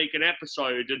what would make an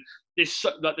episode. And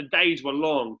the days were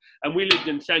long, and we lived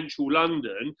in central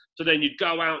London, so then you'd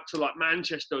go out to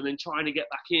Manchester, and then trying to get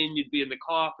back in, you'd be in the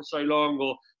car for so long,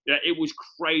 or it was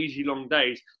crazy long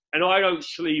days. And I don't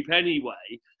sleep anyway,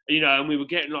 and we were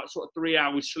getting 3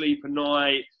 hours sleep a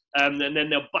night. And then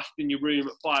they'll bust in your room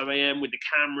at 5 a.m. with the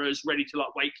cameras ready to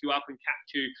wake you up and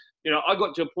catch you. I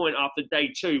got to a point after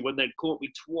day 2 when they'd caught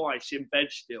me twice in bed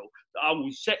still, that I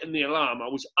was setting the alarm. I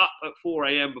was up at 4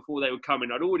 a.m. before they were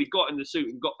coming. I'd already got in the suit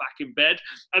and got back in bed,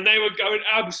 and they were going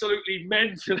absolutely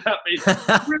mental at me.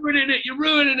 You're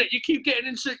ruining it. You keep getting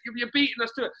in suit. You're beating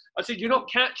us to it. I said, you're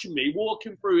not catching me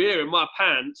walking through here in my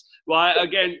pants, right?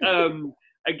 Again,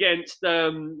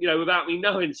 without me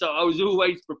knowing. So I was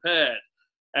always prepared.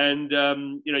 And,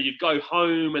 you'd go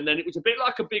home, and then it was a bit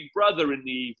like a Big Brother in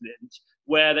the evenings,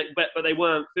 where but they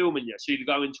weren't filming you. So you'd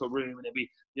go into a room and there'd be,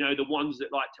 you know, the ones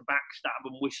that like to backstab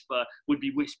and whisper would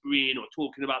be whispering or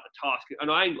talking about the task.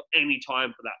 And I ain't got any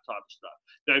time for that type of stuff.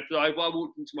 You know, if I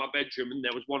walked into my bedroom and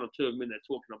there was one or two of them in there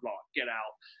talking, I'm like, get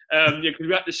out. Yeah, because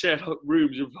we had to share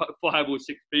rooms of 5 or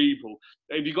 6 people.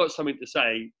 If you got something to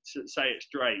say it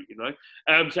straight, you know.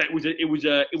 So it was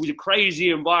a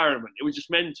crazy environment. It was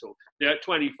just mental. You're at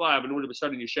 25 and all of a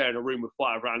sudden you're sharing a room with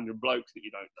 5 random blokes that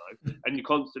you don't know, and you're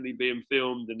constantly being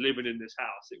filmed and living in this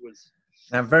house. It was.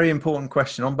 Now, very important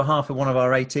question. On behalf of one of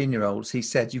our 18-year-olds, he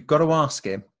said, you've got to ask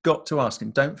him,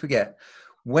 don't forget,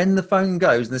 when the phone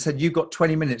goes and they said, you've got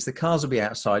 20 minutes, the cars will be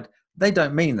outside. They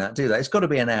don't mean that, do they? It's got to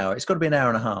be an hour. It's got to be an hour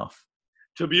and a half.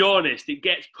 To be honest, it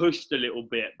gets pushed a little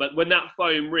bit. But when that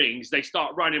phone rings, they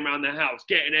start running around the house,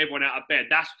 getting everyone out of bed.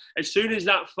 That's as soon as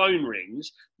that phone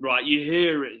rings, right, you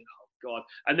hear it. God.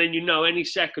 And then you know any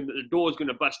second that the door's going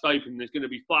to bust open. There's going to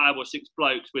be 5 or 6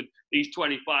 blokes with these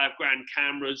 25 grand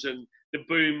cameras and the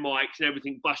boom mics and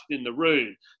everything busting in the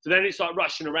room. So then it's like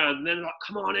rushing around and then like,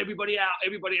 come on, everybody out,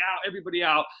 everybody out, everybody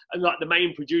out. And like the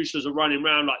main producers are running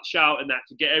around like shouting that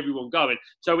to get everyone going.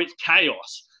 So it's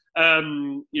chaos,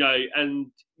 you know,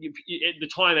 and the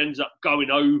time ends up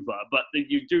going over, but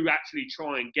you do actually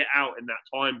try and get out in that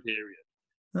time period.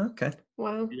 Okay.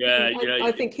 Wow. Yeah,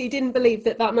 I think he didn't believe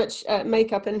that much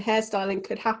makeup and hairstyling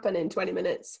could happen in 20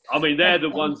 minutes. I mean, they're the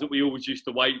ones that we always used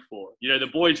to wait for. You know, the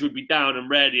boys would be down and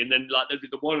ready, and then like there'd be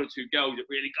the 1 or 2 girls that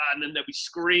really go, and then they'd be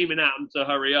screaming at them to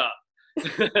hurry up.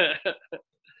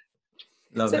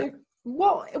 Love it.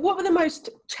 What were the most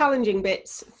challenging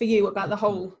bits for you about the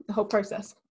whole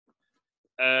process?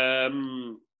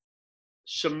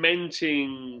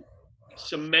 Cementing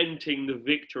the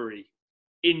victory.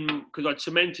 Because I'd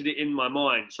cemented it in my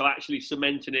mind, so actually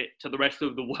cementing it to the rest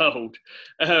of the world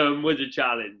was a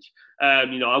challenge.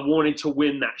 You know, I wanted to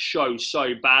win that show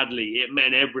so badly; it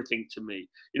meant everything to me.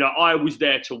 You know, I was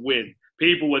there to win.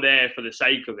 People were there for the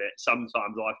sake of it.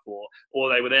 Sometimes I thought,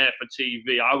 or they were there for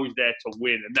TV. I was there to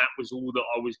win, and that was all that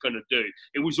I was going to do.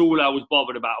 It was all I was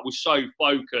bothered about. I was so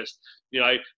focused. You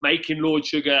know, making Lord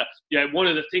Sugar. You know, one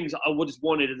of the things that I just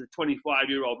wanted as a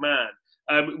 25-year-old man.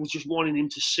 It was just wanting him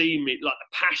to see me, like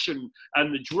the passion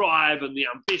and the drive and the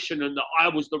ambition, and that I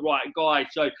was the right guy.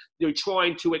 So, you know,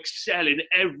 trying to excel in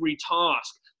every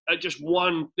task at just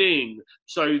one thing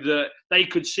so that they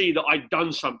could see that I'd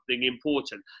done something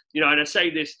important. You know, and I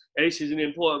say this, and this is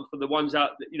important for the ones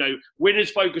out, you know,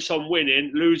 winners focus on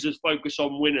winning, losers focus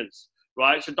on winners.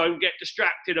 Right? So don't get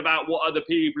distracted about what other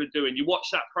people are doing. You watch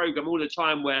that program all the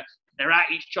time where they're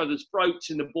at each other's throats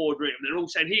in the boardroom. They're all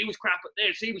saying, he was crap at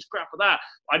this, he was crap at that.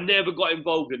 I never got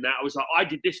involved in that. I was like, I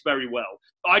did this very well.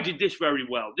 I did this very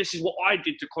well. This is what I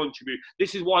did to contribute.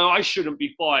 This is why I shouldn't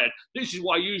be fired. This is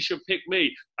why you should pick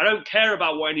me. I don't care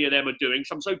about what any of them are doing,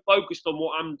 so I'm so focused on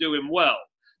what I'm doing well.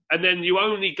 And then you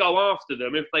only go after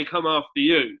them if they come after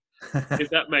you, if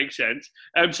that makes sense.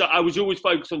 So I was always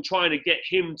focused on trying to get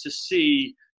him to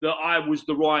see that I was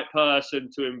the right person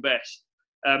to invest.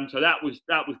 So that was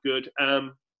good.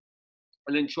 And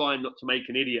then trying not to make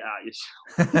an idiot out of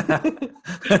yourself.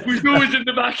 It was always in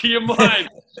the back of your mind.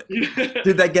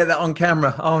 Did they get that on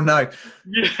camera? Oh, no.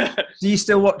 Yeah. Do you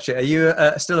still watch it? Are you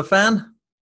still a fan?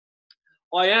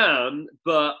 I am,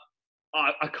 but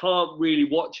I can't really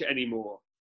watch it anymore.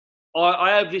 I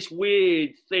have this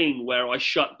weird thing where I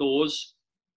shut doors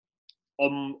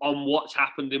on what's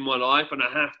happened in my life, and I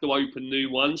have to open new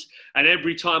ones. And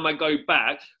every time I go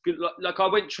back, like I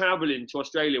went traveling to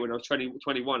Australia when I was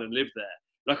 21 and lived there.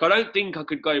 Like, I don't think I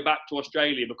could go back to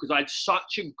Australia because I had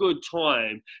such a good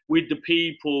time with the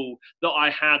people that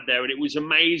I had there, and it was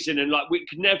amazing. And like, it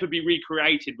could never be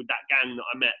recreated with that gang that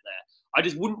I met there. I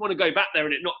just wouldn't want to go back there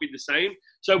and it not be the same.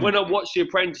 So when I watched The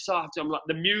Apprentice after, I'm like,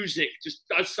 the music just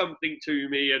does something to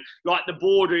me, and like the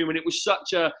boardroom, and it was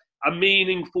such a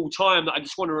meaningful time that I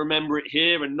just want to remember it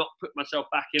here and not put myself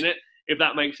back in it, if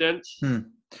that makes sense.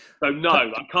 So no,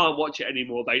 I can't watch it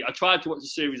anymore. I tried to watch the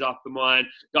series after mine.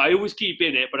 I always keep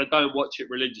in it, but I don't watch it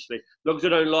religiously. As long as I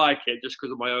don't like it, just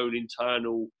because of my own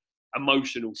internal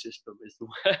emotional system is the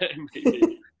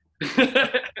way.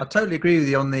 I totally agree with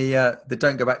you on the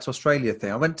don't go back to Australia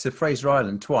thing. I went to Fraser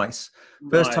Island twice.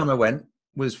 First time I went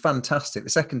was fantastic.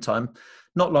 The second time,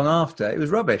 not long after, it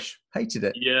was rubbish. Hated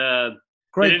it. Yeah.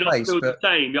 Great Did it place. not feel the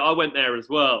same? I went there as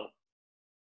well.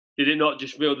 Did it not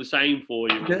just feel the same for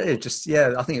you? It just,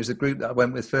 yeah, I think it was the group that I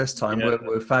went with first time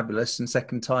were fabulous, and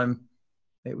second time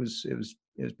it was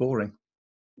boring.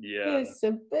 Yeah, it's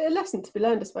a lesson to be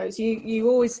learned, I suppose. You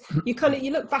always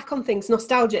you look back on things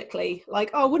nostalgically,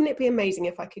 like, oh, wouldn't it be amazing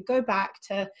if I could go back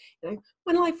to, you know,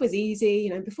 when life was easy, you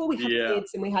know, before we had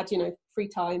kids and we had, you know, free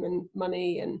time and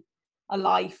money, and a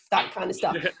life, that kind of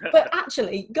stuff. But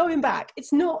actually, going back,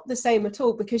 it's not the same at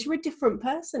all, because you're a different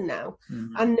person now.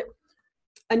 And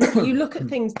you look at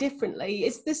things differently.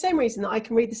 It's the same reason that I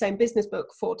can read the same business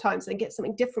book 4 times and get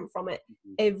something different from it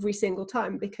every single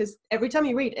time, because every time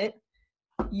you read it,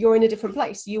 you're in a different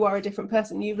place. You are a different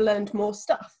person. You've learned more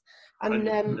stuff. And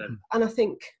I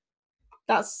think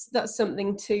that's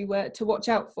something to watch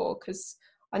out for, because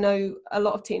I know a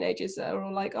lot of teenagers are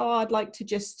all like, oh, I'd like to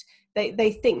just,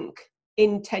 they think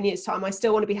in 10 years time, I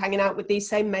still want to be hanging out with these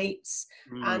same mates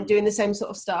and doing the same sort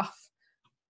of stuff.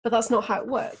 But that's not how it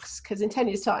works, because in 10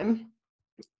 years time,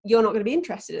 you're not going to be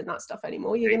interested in that stuff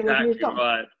anymore. You're going to have moved on.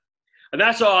 Right. And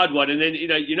that's a hard one. And then,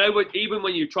 you know what, even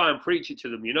when you try and preach it to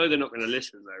them, they're not going to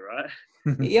listen though, right?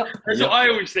 Yep. That's what I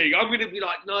always think. I'm going to be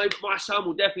like, no, my son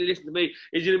will definitely listen to me.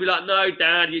 He's going to be like, no,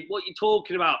 Dad, what are you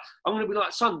talking about? I'm going to be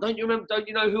like, son, don't you know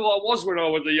who I was when I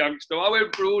was a youngster? I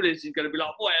went through all this. He's going to be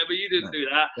like, whatever, you didn't do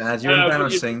that. Dad, you're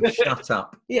embarrassing. Shut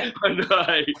up. Yeah. I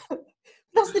know.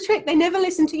 That's the trick. They never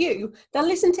listen to you. They'll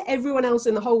listen to everyone else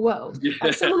in the whole world. Yeah.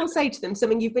 Like, someone will say to them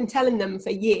something you've been telling them for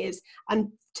years, and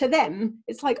to them,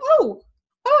 it's like, oh,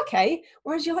 okay.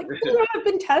 Whereas you're like, oh, I've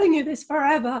been telling you this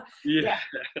forever. Yeah.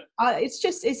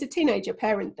 It's a teenager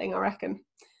parent thing, I reckon.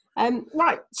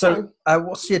 Right. So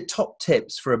what's your top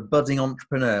tips for a budding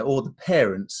entrepreneur, or the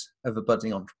parents of a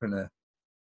budding entrepreneur?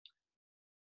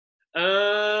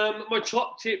 My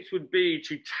top tips would be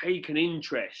to take an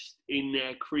interest in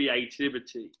their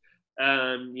creativity.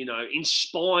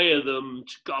 Inspire them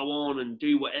to go on and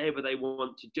do whatever they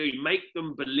want to do. Make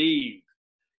them believe.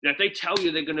 If they tell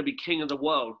you they're going to be king of the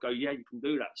world, go, yeah, you can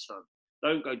do that, son.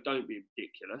 Don't be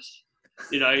ridiculous.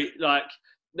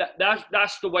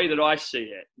 That's the way that I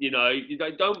see it.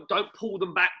 Don't pull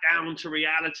them back down to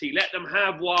reality. Let them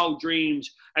have wild dreams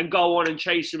and go on and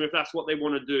chase them if that's what they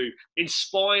want to do.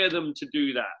 Inspire them to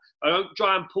do that. I don't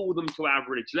try and pull them to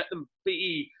average. Let them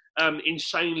be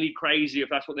insanely crazy if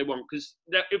that's what they want. Because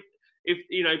if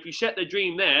you set their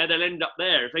dream there, they'll end up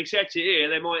there. If they set it here,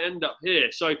 they might end up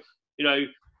here. So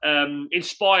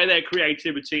inspire their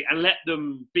creativity and let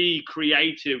them be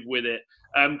creative with it.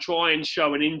 Try and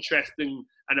show an interest and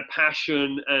a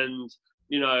passion, and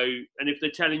if they're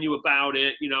telling you about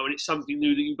it, and it's something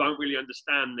new that you don't really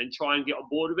understand, then try and get on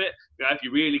board with it. If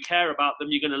you really care about them,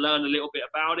 you're going to learn a little bit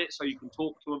about it, so you can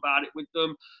talk to them about it with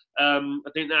them. I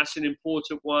think that's an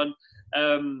important one.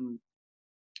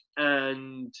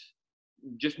 And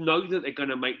just know that they're going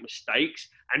to make mistakes,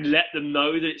 and let them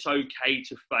know that it's okay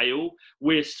to fail.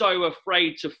 We're so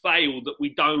afraid to fail that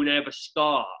we don't ever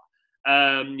start.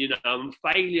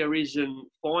 Failure isn't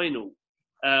final.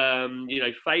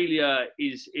 Failure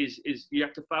is you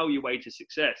have to fail your way to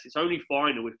success. It's only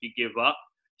final if you give up.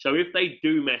 So if they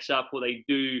do mess up, or they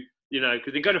do,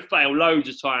 because they're going to fail loads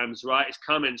of times, right? It's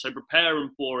coming. So prepare them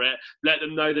for it. Let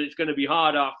them know that it's going to be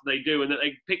hard after they do, and that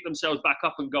they pick themselves back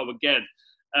up and go again.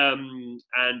 And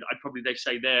they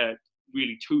say they're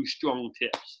really 2 strong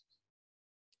tips.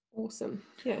 Awesome.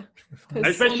 Yeah.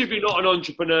 Especially if you're not an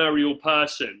entrepreneurial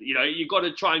person, you've got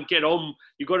to try and get on.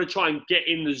 You've got to try and get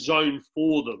in the zone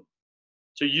for them.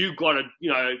 So you've got to,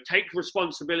 take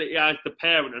responsibility as the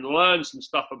parent and learn some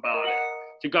stuff about it.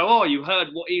 To go, oh, you heard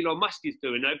what Elon Musk is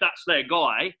doing. If that's their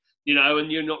guy,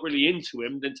 and you're not really into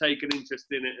him, then take an interest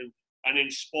in it and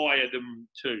inspire them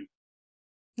too.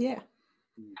 Yeah.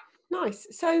 Nice.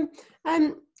 So,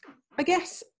 I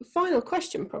guess final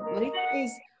question probably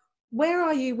is, where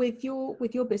are you with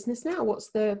your business now? What's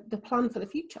the plan for the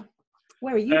future?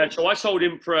 Where are you? So I sold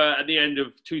Impra at the end of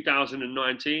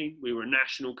 2019. We were a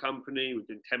national company. We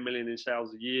did 10 million in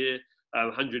sales a year,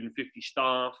 150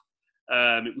 staff.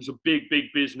 It was a big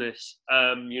business,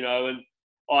 and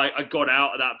I got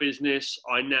out of that business.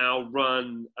 I now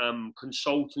run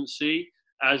consultancy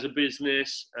as a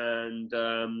business, and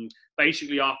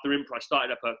basically after Impra, I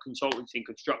started up a consultancy in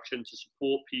construction to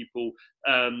support people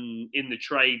in the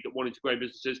trade that wanted to grow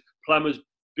businesses. Plumbers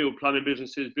build plumbing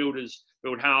businesses, builders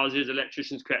build houses,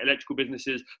 electricians create electrical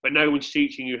businesses, but no one's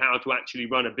teaching you how to actually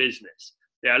run a business.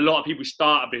 Yeah, a lot of people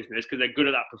start a business because they're good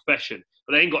at that profession,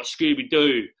 but they ain't got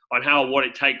Scooby-Doo on what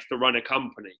it takes to run a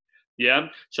company. Yeah,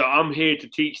 so I'm here to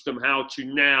teach them how to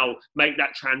now make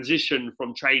that transition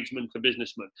from tradesman to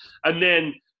businessman. And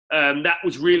then that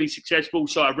was really successful.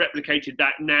 So I replicated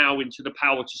that now into the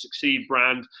Power to Succeed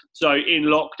brand. So in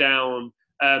lockdown,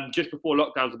 just before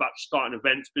lockdown, I was about to start an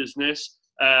events business,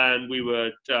 and we were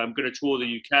going to tour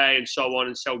the UK and so on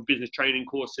and sell business training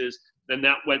courses. Then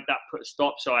that put a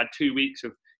stop. So I had 2 weeks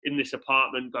of in this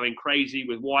apartment going crazy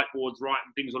with whiteboards,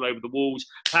 writing things all over the walls.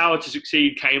 Power to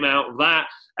Succeed came out of that,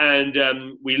 and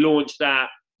we launched that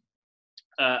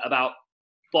about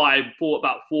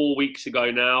about 4 weeks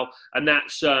ago now, and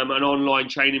that's an online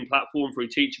training platform through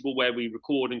Teachable, where we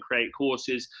record and create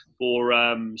courses for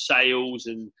sales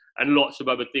and lots of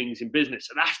other things in business.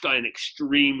 And that's going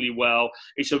extremely well.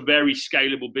 It's a very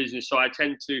scalable business. So I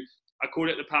call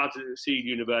it the Power to Succeed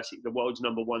University, the world's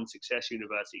 #1 success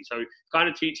university. So kind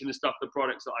of teaching the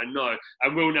products that I know,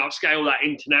 and we'll now scale that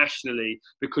internationally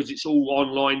because it's all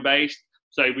online based.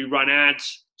 So we run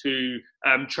ads to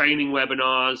training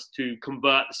webinars to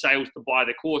convert the sales to buy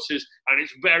the courses, and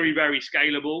it's very, very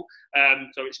scalable.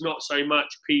 So it's not so much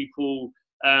people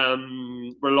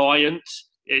reliant.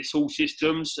 It's all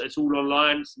systems. It's all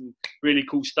online. Some really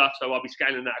cool stuff. So I'll be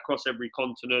scaling that across every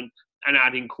continent and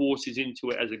adding courses into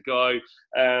it as a go.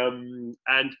 And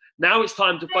now it's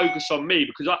time to focus on me,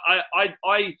 because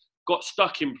I got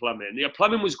stuck in plumbing. Yeah,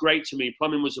 plumbing was great to me.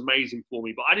 Plumbing was amazing for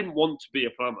me, but I didn't want to be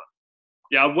a plumber.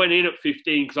 Yeah, I went in at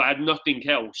 15 because I had nothing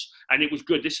else, and it was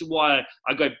good. This is why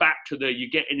I go back to you're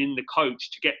getting in the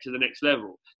coach to get to the next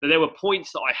level. Now, there were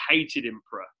points that I hated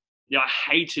Impra. Yeah, I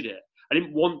hated it. I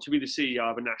didn't want to be the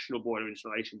CEO of a national boiler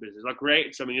installation business. I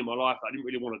created something in my life that I didn't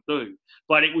really want to do,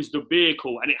 but it was the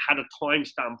vehicle, and it had a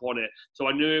timestamp on it. So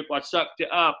I knew if I sucked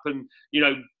it up and,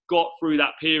 got through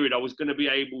that period, I was going to be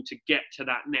able to get to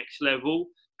that next level.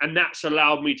 And that's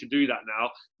allowed me to do that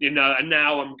now, and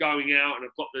now I'm going out and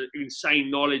I've got the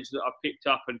insane knowledge that I've picked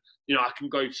up, and, I can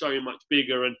go so much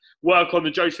bigger and work on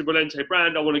the Joseph Valente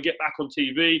brand. I want to get back on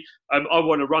TV. I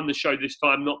want to run the show this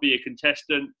time, not be a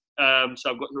contestant.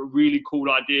 So I've got a really cool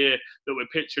idea that we're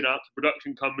pitching out to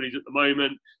production companies at the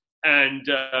moment. And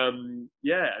and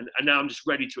now I'm just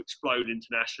ready to explode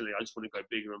internationally. I just want to go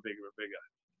bigger and bigger and bigger.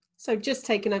 So just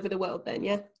taking over the world then,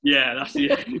 yeah? Yeah, that's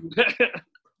the aim.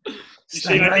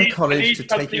 Staying around college to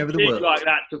taking over the world. Like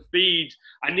that to feed.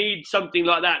 I need something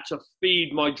like that to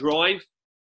feed my drive.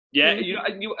 Yeah,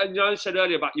 I said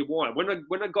earlier about your wife. When I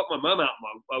got my mum out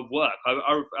of work,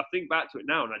 I think back to it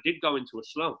now, and I did go into a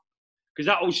slump because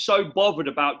I was so bothered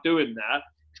about doing that.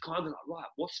 It's kind of like, right,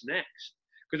 what's next?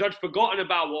 Because I'd forgotten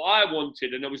about what I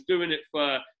wanted, and I was doing it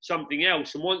for something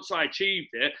else. And once I achieved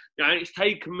it, it's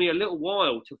taken me a little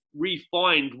while to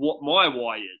refine what my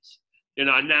why is.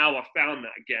 Now I've found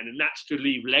that again, and that's to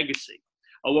leave legacy.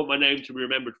 I want my name to be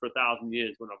remembered for 1,000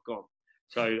 years when I've gone.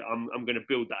 So I'm going to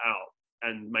build that out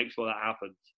and make sure that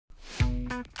happens.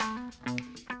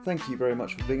 Thank you very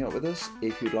much for being up with us.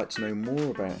 If you'd like to know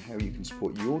more about how you can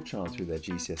support your child through their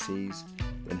GCSEs,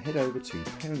 then head over to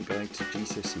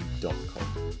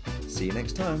parentguidetogcse.com. See you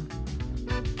next time.